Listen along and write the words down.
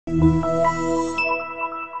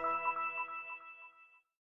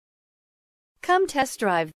Come test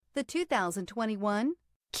drive the 2021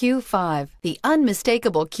 Q5. The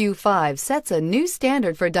unmistakable Q5 sets a new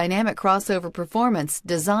standard for dynamic crossover performance,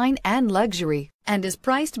 design, and luxury, and is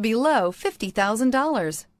priced below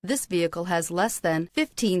 $50,000. This vehicle has less than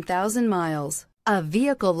 15,000 miles. A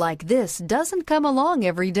vehicle like this doesn't come along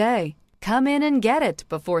every day. Come in and get it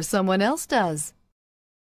before someone else does.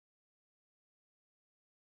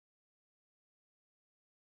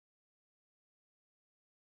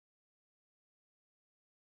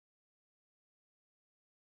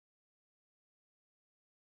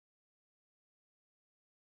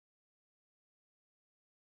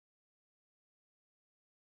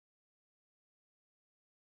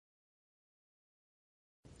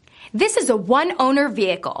 This is a one-owner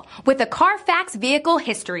vehicle with a Carfax Vehicle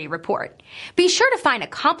History Report. Be sure to find a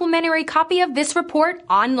complimentary copy of this report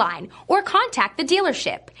online or contact the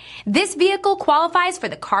dealership. This vehicle qualifies for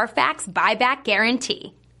the Carfax Buyback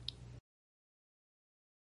Guarantee.